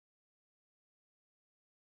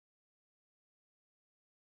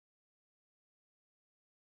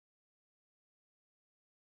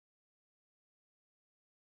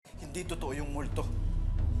Hindi totoo yung multo.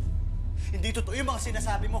 Hindi totoo yung mga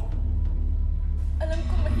sinasabi mo. Alam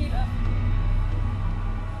ko mahirap.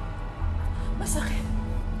 Masakit.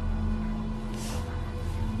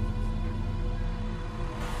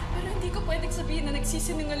 Pero hindi ko pwedeng sabihin na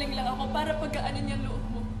nagsisinungaling lang ako para pagkaanin yung loob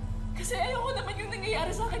mo. Kasi ayoko naman yung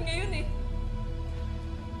nangyayari sa akin ngayon eh.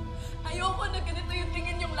 Ayoko na ganito yung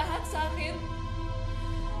tingin yung lahat sa akin.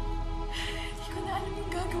 Hindi ko na alam yung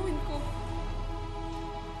gagawin ko.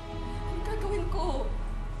 Anong gagawin ko?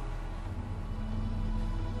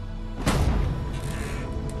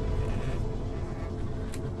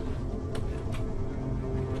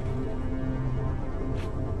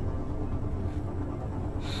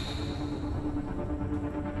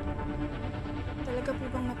 Talaga po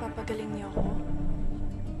bang mapapagaling niyo ako?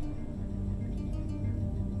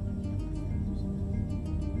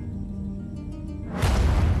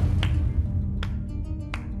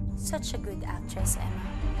 Such a good actress, Emma.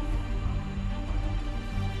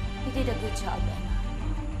 You did a good job, Emma.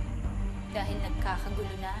 Dahil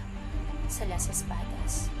nagkakagulo na sa Las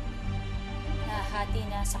Espadas. Nahahati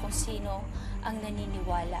na sa kung sino ang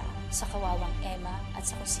naniniwala sa kawawang Emma at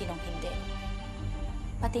sa kung sinong hindi.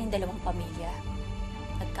 Pati yung dalawang pamilya,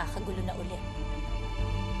 nagkakagulo na ulit.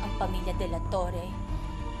 Ang pamilya de la Torre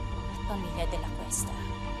at pamilya de la Cuesta.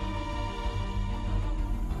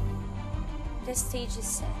 The stage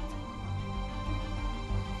is set.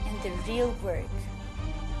 And the real work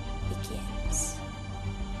begins.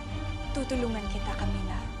 Tutulungan kita,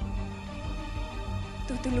 Camila.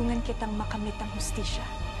 Tutulungan kitang makamit ang hustisya.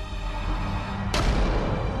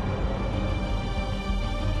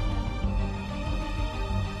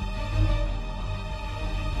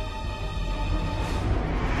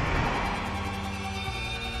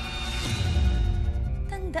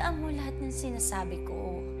 Tandaan mo lahat ng sinasabi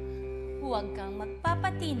ko. Huwag kang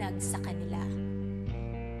magpapatinag sa kanila.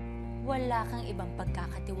 Wala kang ibang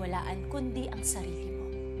pagkakatiwalaan kundi ang sarili mo.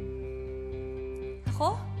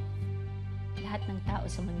 Ako? Lahat ng tao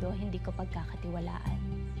sa mundo hindi ko pagkakatiwalaan.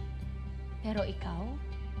 Pero ikaw,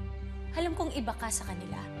 alam kong iba ka sa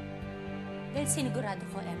kanila. Dahil sinigurado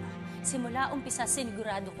ko, Emma, simula umpisa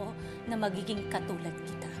sinigurado ko na magiging katulad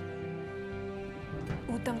kita.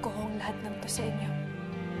 Utang ko ang lahat ng to sa inyo.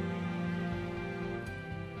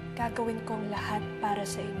 Gagawin ko ang lahat para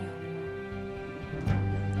sa inyo.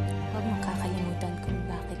 Huwag mong kakalimutan kung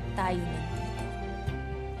bakit tayo nandito.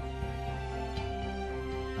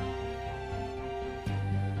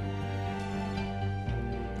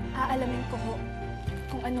 Aalamin ko ho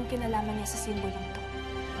kung anong kinalaman niya sa simbolong to.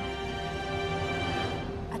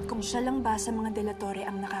 At kung siya lang ba sa mga delatore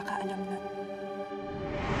ang nakakaalam nun.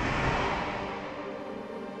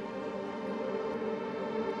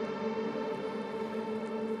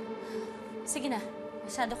 Sige na,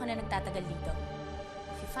 masyado ka na nagtatagal dito.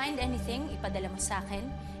 If you find anything, ipadala mo sa akin,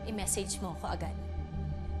 i-message mo ko agad.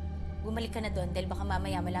 Bumalik ka na doon dahil baka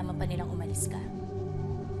mamaya malaman pa nilang umalis ka.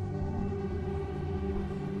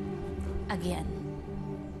 Again,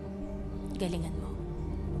 galingan mo.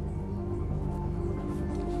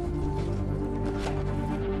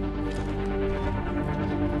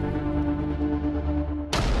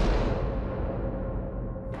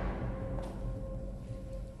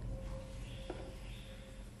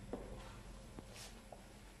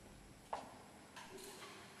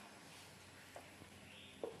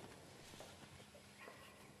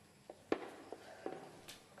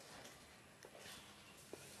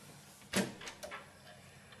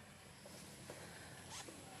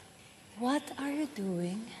 What are you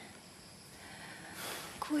doing?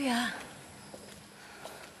 Kuya.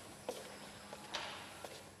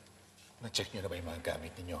 Na-check nyo na ba yung mga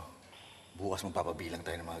gamit ninyo? Bukas magpapabilang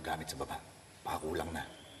tayo ng mga gamit sa baba. Pakakulang na.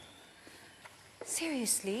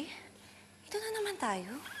 Seriously? Ito na naman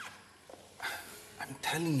tayo? I'm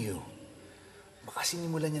telling you, baka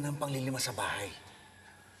sinimulan niya ng panglilima sa bahay.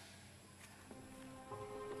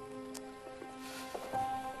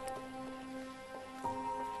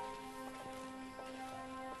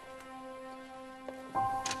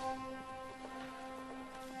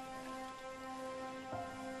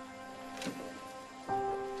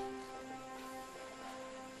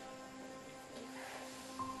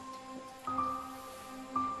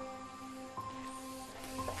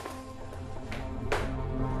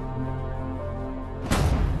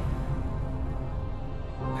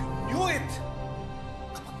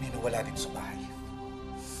 Wala dito sa bahay.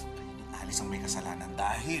 Kaya ni Alice ang may kasalanan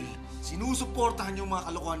dahil sinusuportahan yung mga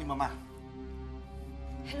kalokohan ni Mama.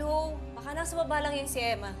 Hello? Baka nasa baba lang yung si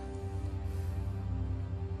Emma.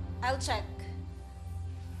 I'll check.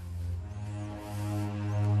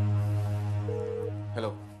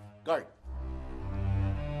 Hello? Guard?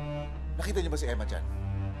 Nakita niyo ba si Emma dyan?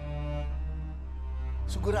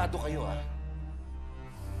 Sigurado kayo, ah.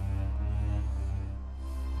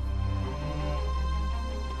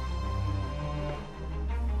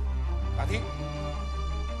 Ati?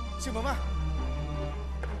 Si Mama?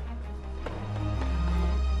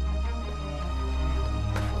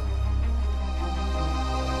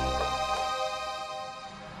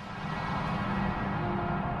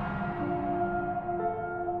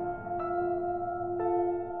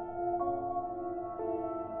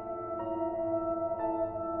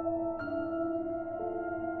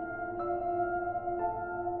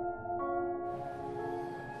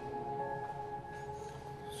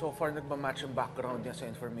 So far, nagmamatch yung background niya sa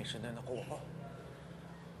information na nakuha ko.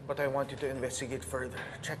 But I want you to investigate further.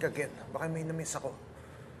 Check again. Baka may na-miss ako.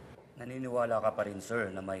 Naniniwala ka pa rin, sir,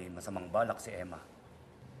 na may masamang balak si Emma.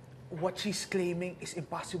 What she's claiming is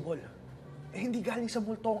impossible. Eh, hindi galing sa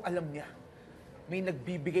multo ang alam niya. May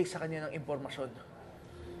nagbibigay sa kanya ng impormasyon.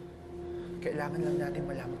 Kailangan lang natin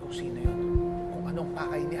malaman kung sino yun. Kung anong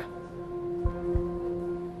pakay niya.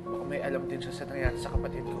 Baka may alam din siya sa nangyari sa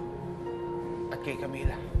kapatid ko. At kay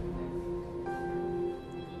Camila.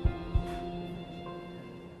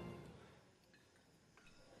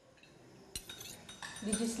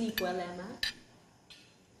 Did you sleep well, Emma?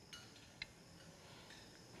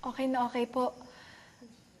 Okay na okay po.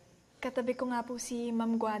 Katabi ko nga po si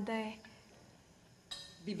Ma'am Guada eh.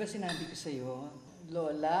 Di ba sinabi ko sa'yo,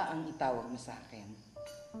 Lola ang itawag mo sa akin?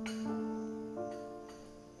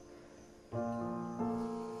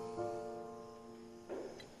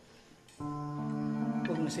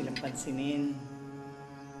 Huwag mo silang pansinin.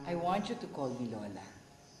 I want you to call me Lola.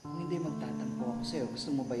 Kung hindi magtatampo ako sa'yo, gusto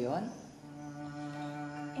mo ba yon?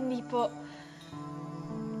 Hindi po.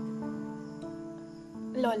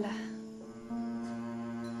 Lola.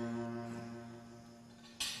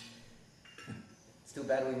 It's too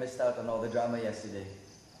bad we missed out on all the drama yesterday.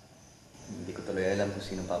 Hindi ko tuloy alam kung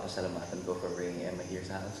sino papasalamatan ko for bringing Emma here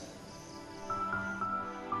sa house.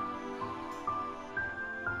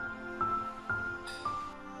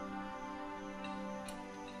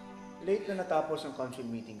 Late na natapos ang council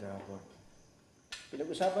meeting kahapon.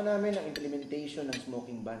 Pinag-usapan namin ang implementation ng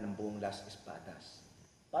smoking ban ng buong Las Espadas.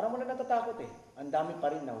 Parang wala natatakot eh. Ang dami pa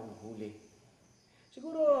rin nahuhuli.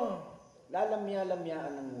 Siguro,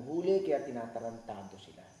 lalamya-lamyaan ang huhuli kaya tinatarantado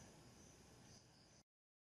sila.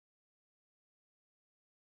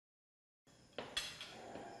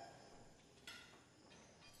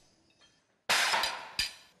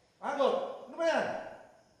 Agot! Ano ba yan?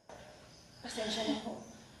 Pasensya na po.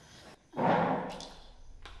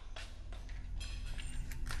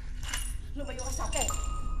 Lumayo ka sa akin.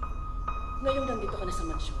 Ngayong nandito ka na sa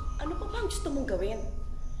mansyon, ano pa ba ang gusto mong gawin?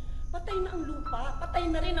 Patay na ang lupa, patay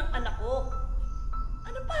na rin ang anak ko.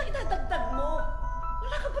 Ano pa idadagdag mo?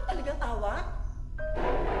 Wala ka ba talagang awa?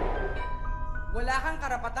 Wala kang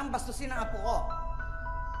karapatang bastusin ang apo ko.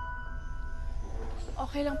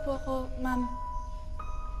 Okay lang po ako, Ma'am.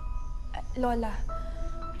 Lola.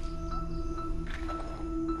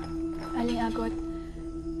 Aling Agot.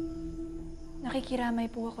 Nakikiramay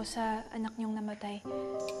po ako sa anak niyong namatay.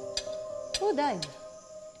 Who died?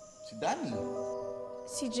 Si Danny.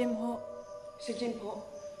 Si Jim ho. Si Jim po,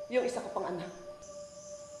 yung isa ko pang anak.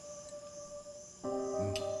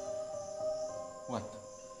 What?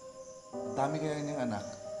 Ang dami kaya niyang anak.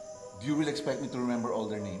 Do you really expect me to remember all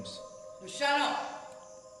their names? Luciano!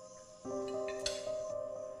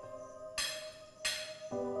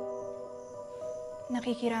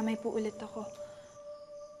 Nakikiramay po ulit ako.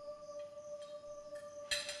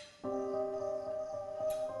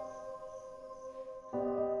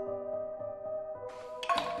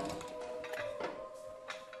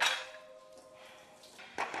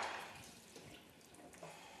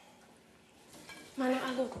 Manang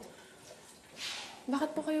Agot,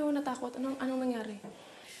 bakit po kayo natakot? Anong nangyari?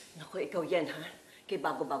 Naku, ikaw yan, ha? Kay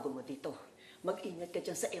bago-bago mo dito. Mag-ingat ka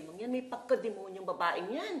dyan sa emang yan. May pagkademonyong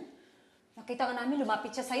babaeng yan. Nakita ka namin,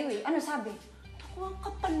 lumapit siya sa'yo eh. Ano sabi? Naku, ang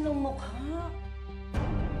kapal ng mukha.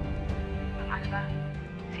 Ang Alba,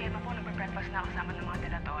 si Emma po nagpe-breakfast na kasama ng mga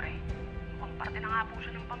delatore. Mukhang parte na nga po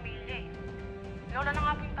siya ng pamilya eh. Lola na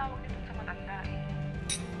nga po yung tawag nito sa matanda eh.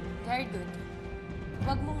 Very good.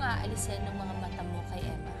 Huwag mo nga alisin ng mga mata mo kay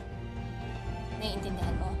Emma.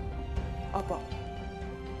 Naiintindihan mo? Opo.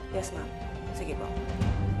 Yes, ma'am. Sige po.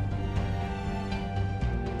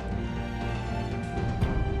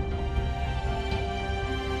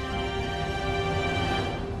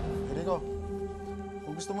 Enrico,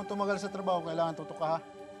 kung gusto mo tumagal sa trabaho, kailangan tutok ka ha?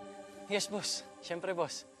 Yes, boss. Siyempre,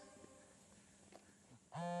 boss.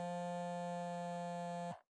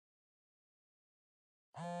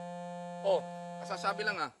 Oh, masasabi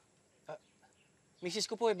lang ah. Misis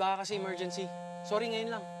ko po eh, baka kasi emergency. Sorry,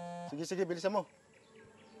 ngayon lang. Sige, sige, bilisan mo.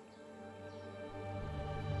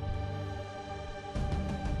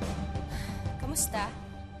 Kamusta?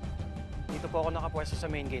 Dito po ako nakapwesto sa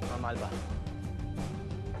main gate, Ma'am Alba.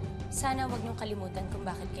 Sana wag niyong kalimutan kung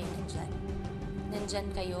bakit kayo nandyan. Nandyan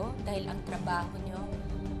kayo dahil ang trabaho niyo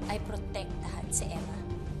ay protektahan si Emma.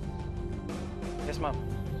 Yes, ma'am.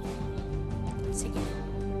 Sige.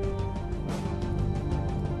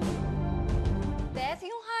 Beth,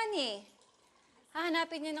 yung honey.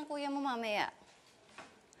 Hahanapin niya ng kuya mo mamaya.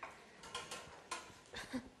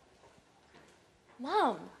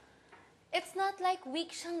 Mom, it's not like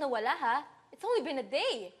weeks siyang nawala, ha? It's only been a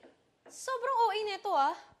day. Sobrang OA nito,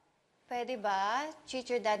 ah. Pwede ba?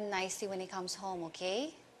 Treat your dad nicely when he comes home,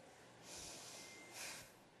 okay?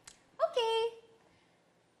 Okay.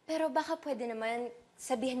 Pero baka pwede naman,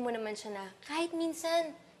 sabihin mo naman siya na kahit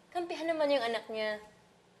minsan, kampihan naman yung anak niya.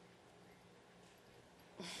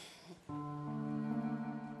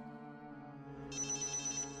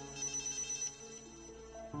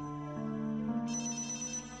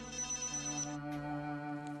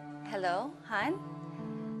 Hello, Han?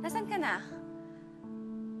 Nasaan ka na?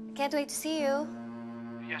 Can't wait to see you.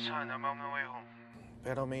 Yes, hon. I'm on my way home.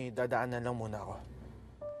 Pero may dadaanan lang muna ako.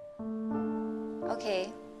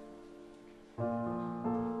 Okay.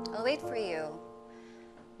 I'll wait for you.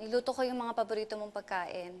 Niluto ko yung mga paborito mong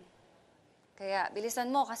pagkain. Kaya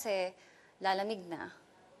bilisan mo kasi lalamig na.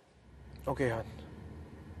 Okay, hon.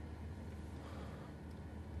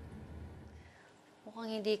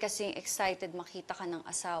 Mukhang hindi kasing excited makita ka ng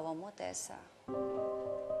asawa mo, Tessa.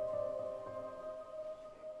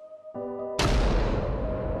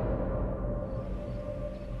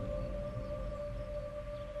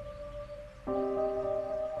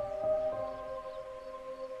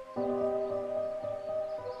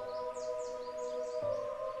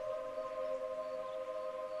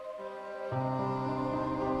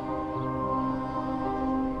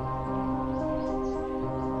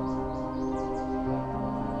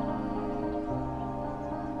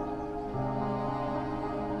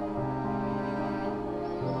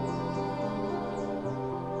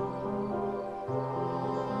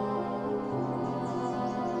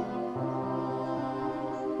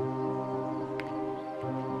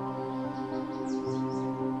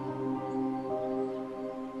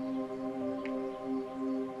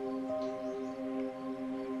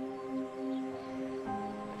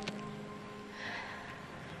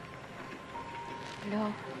 Hello?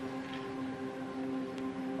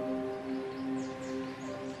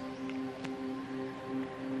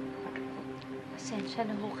 Pasensya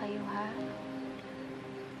na ho kayo, ha?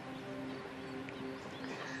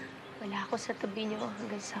 Wala ako sa tabi niyo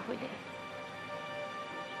hanggang sa huli.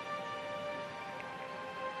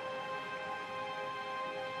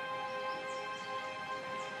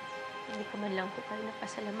 Hindi ko man lang po kayo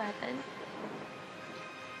napasalamatan.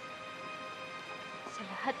 Sa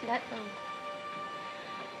lahat-lahat ng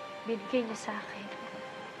binigay niya sa akin.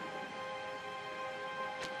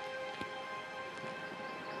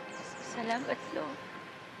 Salamat, Lo.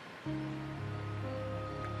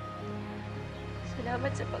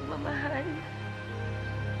 Salamat sa pagmamahal.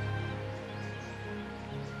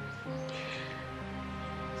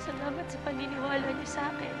 Salamat sa paniniwala niyo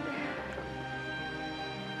sa akin.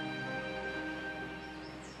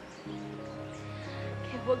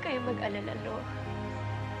 Kaya huwag kayong mag-alala, Lo.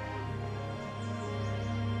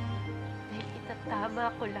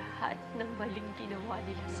 Tama ko lahat ng maling ginawa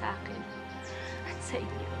nila sa akin at sa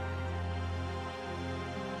inyo.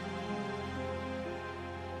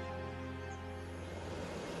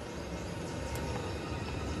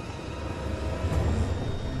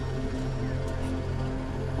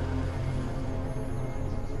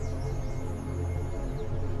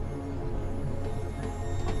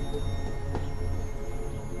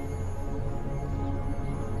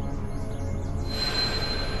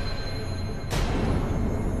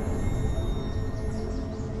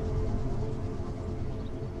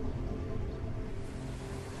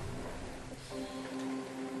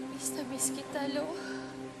 Miss kita, Lo.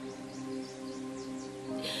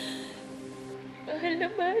 Mahal na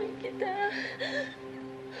mahal kita.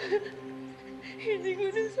 Hindi ko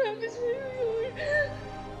nasabi sa'yo yun.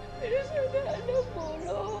 Pero sana alam mo,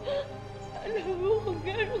 Lo. Alam mo kung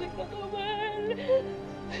gaano kita kamahal.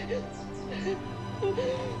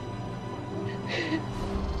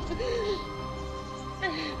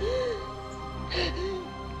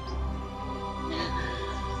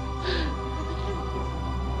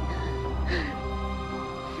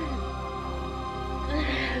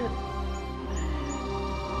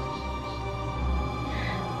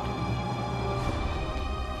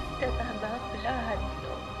 Tatama ko lahat.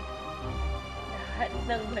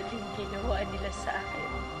 ng maling ginawa nila sa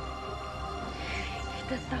akin.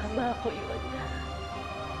 Itatama ko yun.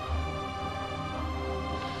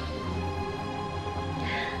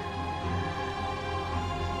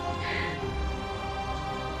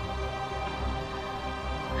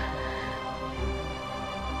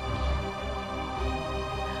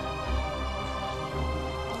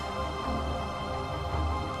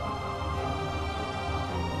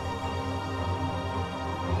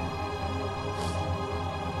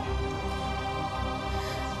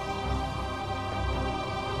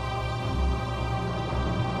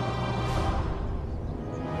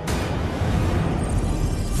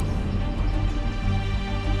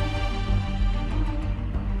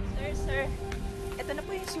 Sir, eto na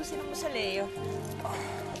po yung susi ng Musaleo.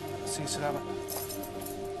 Sige, salamat.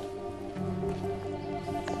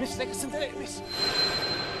 Miss, teka sandali, miss.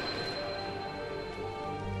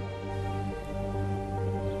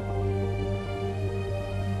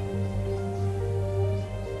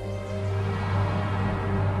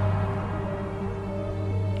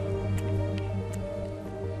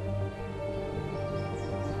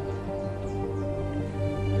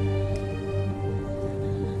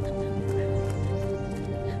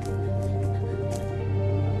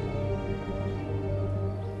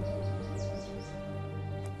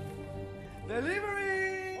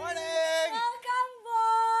 Delivery! Morning! Welcome,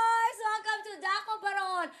 boys! Welcome to Daco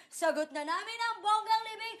Baron! Sagot na namin ang bonggang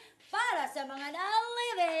living para sa mga Uy,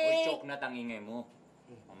 non-living! chok na tangingay mo.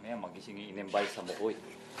 Mamaya magising i-invite sa bukoy.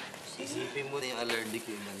 Isipin mo na yung allergic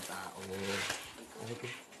yung ibang tao.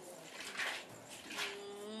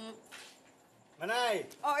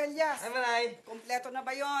 Manay! Oh, Elias. Ay, Manay! Kompleto na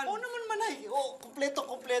ba yon? Oo naman, Manay. Oo, kompleto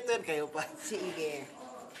yan. Kayo pa. Sige.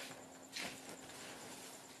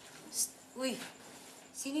 Uy,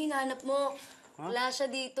 sino hinahanap mo? Wala siya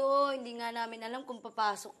dito. Hindi nga namin alam kung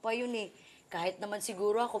papasok pa yun eh. Kahit naman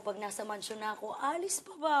siguro ako, pag nasa mansyon na ako, alis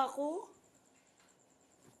pa ba ako?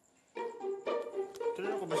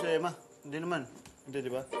 Tuloy ko ba si Emma? Hindi naman. Hindi,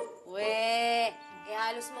 di ba? We,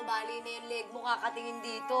 halos mabali na yung leg mo kakatingin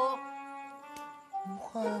dito.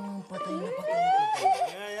 Mukha namang patay na patay ka.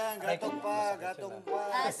 Yan. Gatong pa.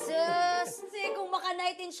 Asus! Kung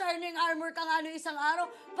maka-knight in shining armor ka nga isang araw,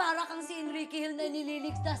 para kang si Enrique Hill na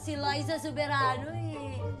nililigtas si Liza Soberano eh.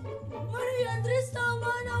 Maria Andres,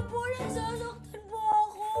 tama na po. Nasasaktan po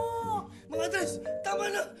ako. Mga Andres, tama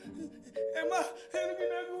na! Emma, ano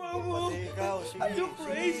ginagawa mo? Pati ikaw, sige. Are you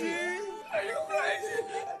crazy? Are you crazy?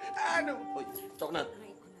 Ano? Uy, chok na.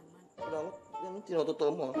 Anong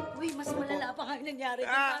tinutotoo mo? Uy, mas malala pa nga yung nangyari.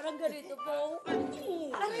 Parang ganito po.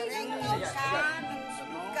 Aray,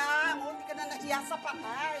 sunod ka. Hindi ka na naiyak sa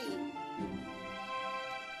patay.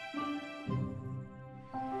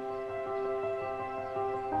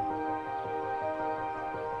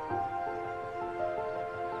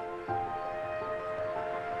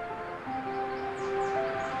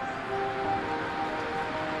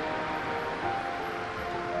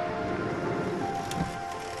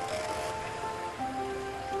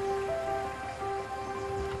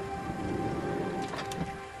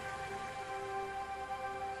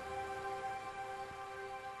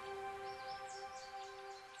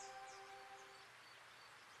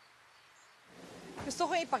 Gusto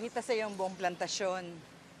ko ipakita sa iyo ang buong plantasyon.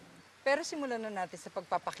 Pero simulan na natin sa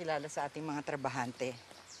pagpapakilala sa ating mga trabahante.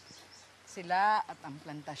 Sila at ang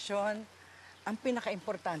plantasyon ang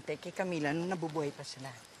pinaka-importante kay Camila nung nabubuhay pa sila.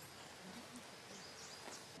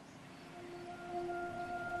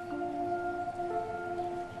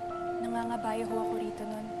 Nangangabayo ho ako rito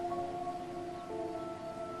nun.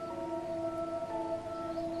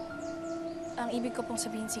 Ang ibig ko pong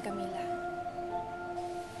sabihin si Camila.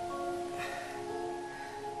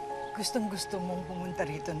 Gustong-gusto mong pumunta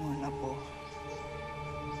rito noon, Apo.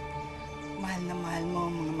 Mahal na mahal mo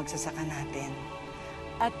ang mga magsasaka natin.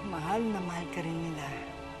 At mahal na mahal ka rin nila.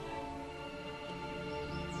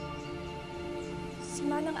 Si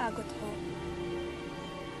Manang Agot ho.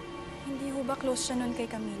 Hindi ho ba close siya nun kay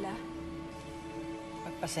Camila?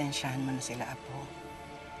 Pagpasensyahan mo na sila, Apo.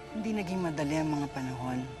 Hindi naging madali ang mga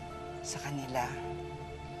panahon sa kanila.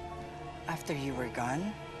 After you were gone,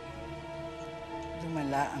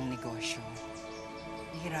 lumala ang negosyo.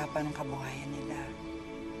 Nahirapan ang kabuhayan nila.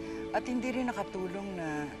 At hindi rin nakatulong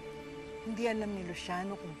na hindi alam ni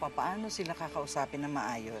Luciano kung paano sila kakausapin na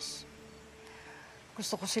maayos.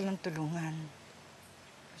 Gusto ko silang tulungan.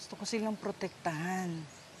 Gusto ko silang protektahan.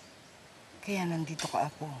 Kaya nandito ka,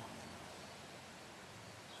 Apo.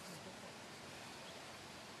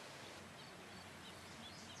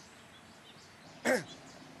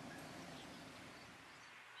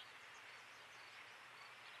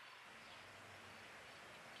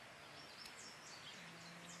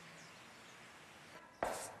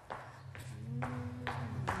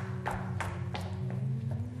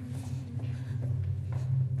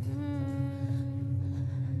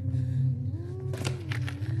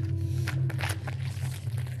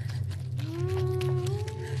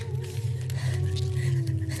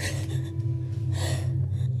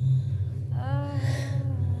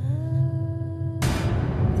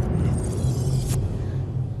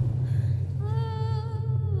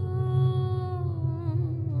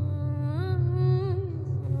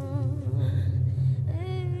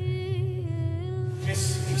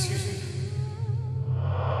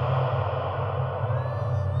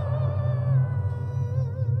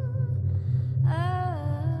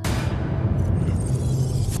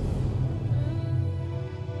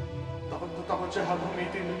 siya habang may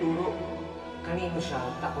tinuturo. Kanino siya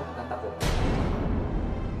takot na takot?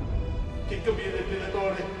 Kay Camille de la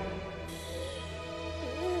Torre.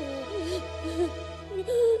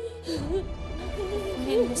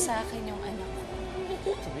 Kunin mo sa akin yung anak ko.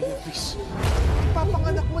 Camille, please.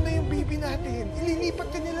 Ipapanganak mo na yung baby natin. Ililipat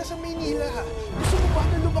ka nila sa Maynila. Gusto mo ba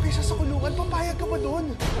na lumaki siya sa kulungan? Papayag ka ba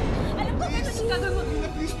doon? Alam ko na yung gagawin mo.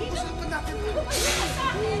 Camille, please, pag-usapan natin. Sa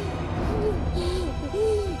akin!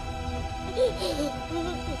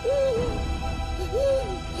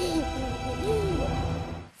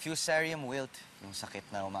 Fusarium wilt, yung sakit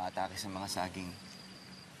na umaatake sa mga saging.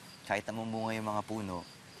 Kahit namumunga yung mga puno,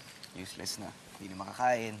 useless na. Hindi na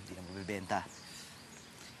makakain, hindi na mabibenta.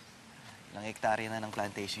 Ilang hektarya na ng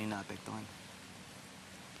plantation yung naapektuhan.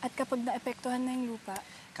 At kapag naepektuhan na yung lupa,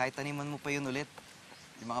 Kahit taniman mo pa yun ulit,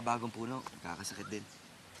 yung mga bagong puno, nakakasakit din.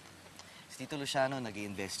 Si Tito Luciano,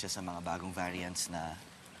 nag-i-invest siya sa mga bagong variants na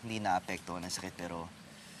hindi naapektuhan ng sakit, pero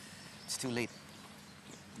it's too late.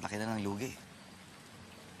 Laki na ng lugi.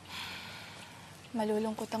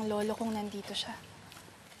 malulungkot ang lolo kung nandito siya.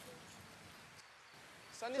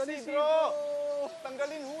 San Isidro!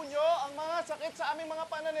 Tanggalin ho nyo ang mga sakit sa aming mga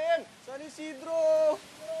pananim! San Isidro!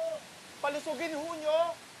 Palusugin ho nyo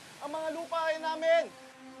ang mga lupain namin!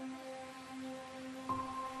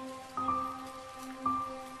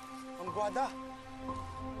 Ma'am Guada!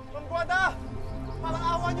 Ma'am Guada! Parang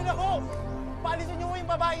awa nyo na ho! Paalisin nyo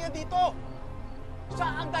yung babae nga dito! Siya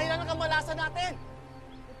ang dahilan ng kamalasan natin!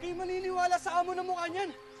 Huwag kayo maniniwala sa amo ng mukha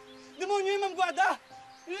niyan! Demonyo yung Ma'am Guada!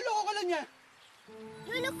 Niloloko ka lang niya!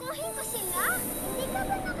 Lulukuhin ko sila? Hindi ka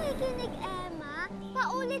ba nakikinig, Emma?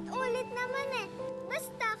 Paulit-ulit naman eh.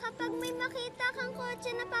 Basta kapag may makita kang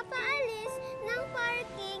kotse na papaalis ng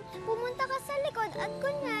parking, pumunta ka sa likod at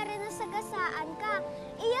kunyari nasagasaan ka.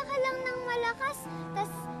 Iyak ka lang ng malakas,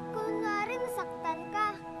 tas kunyari nasaktan ka.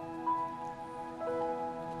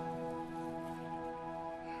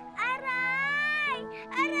 Aray!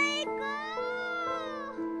 Aray ko!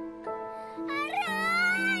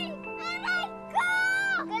 Aray! Aray ko!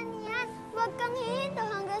 Ganyan, huwag kang hihinto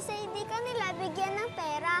hanggang sa hindi ka nila bigyan ng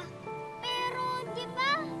pera. Pero, di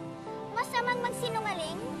ba, masamang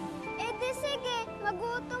magsinungaling? Eh di sige,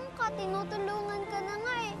 magutom ka, tinutulungan ka na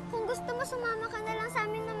nga eh. Kung gusto mo, sumama ka na lang sa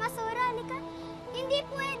amin na masura, halika. Hindi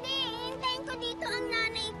pwede, hintayin ko dito ang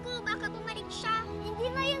nanay ko, baka bumalik siya. Hindi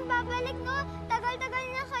na yun babalik, no? Tagal-tagal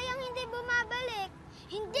na kayang hindi bumabalik.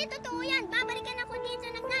 Hindi totoo yan, babalikan ako dito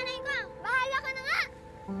ng nanay ko. Bahala ka na nga!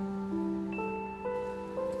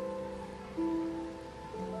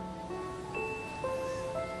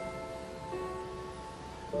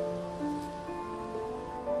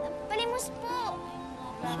 Palimos po!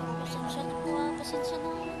 Pasensya na po, pasensya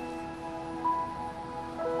na.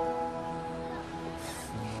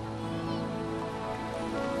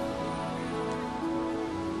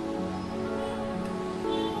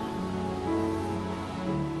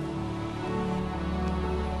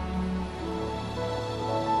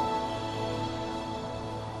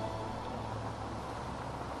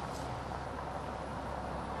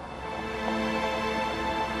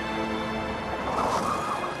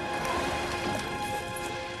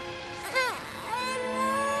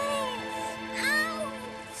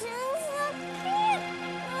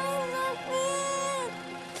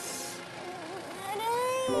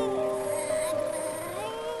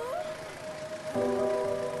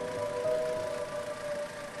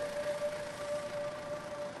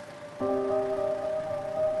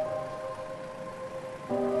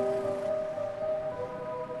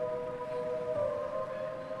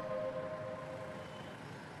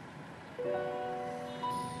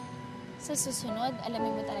 Sa susunod,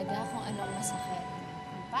 alamin mo talaga kung ano ang masakit.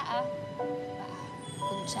 Kung paa, paa.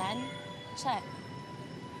 Kung tiyan, tiyan.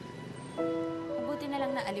 Mabuti na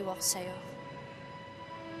lang na aliw ako sa'yo.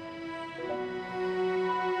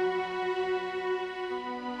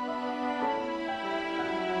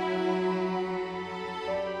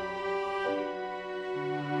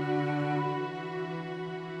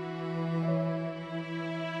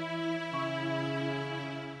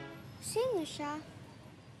 Sino siya?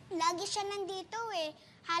 Lagi siya nandito eh.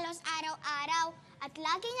 Halos araw-araw. At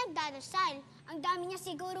lagi nagdadasal. Ang dami niya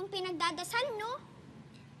sigurong pinagdadasal, no?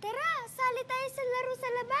 Tara, sali tayo sa laro sa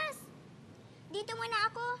labas. Dito muna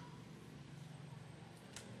ako.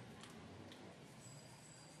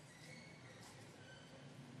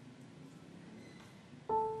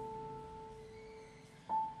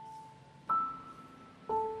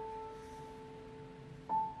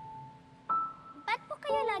 Ba't po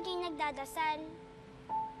kayo laging nagdadasal?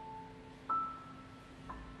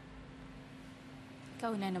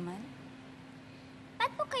 Ikaw na naman. Ba't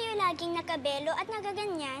po kayo laging nakabelo at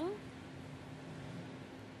nagaganyan?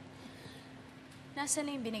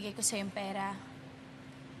 Nasaan na yung binigay ko sa'yo yung pera?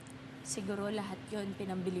 Siguro lahat yon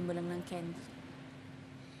pinambili mo lang ng candy.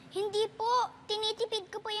 Hindi po.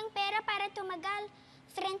 Tinitipid ko po yung pera para tumagal.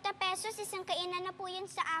 30 pesos, isang kainan na po yun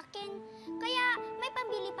sa akin. Kaya may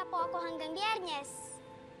pambili pa po ako hanggang Biyernes.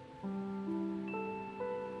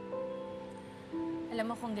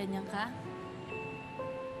 Alam mo kung ganyan ka,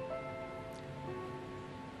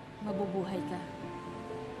 mabubuhay ka.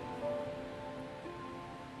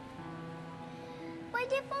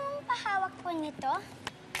 Pwede pong pahawak po nito?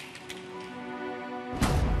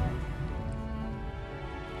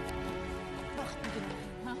 Bakit mo ginawa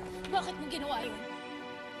yun, ha? Bakit mo ginawa yun?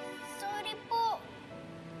 Sorry po.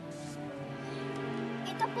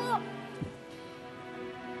 Ito po.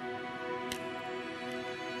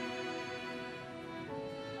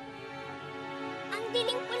 Ang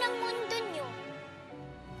dilim po ng mundo niyo.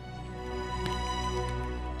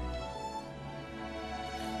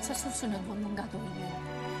 Sa susunod, huwag mong gagawin yun.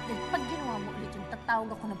 Dahil pag ginawa mo ulit yung tatawag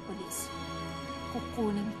ako ng polis,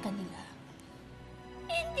 kukunin ka nila.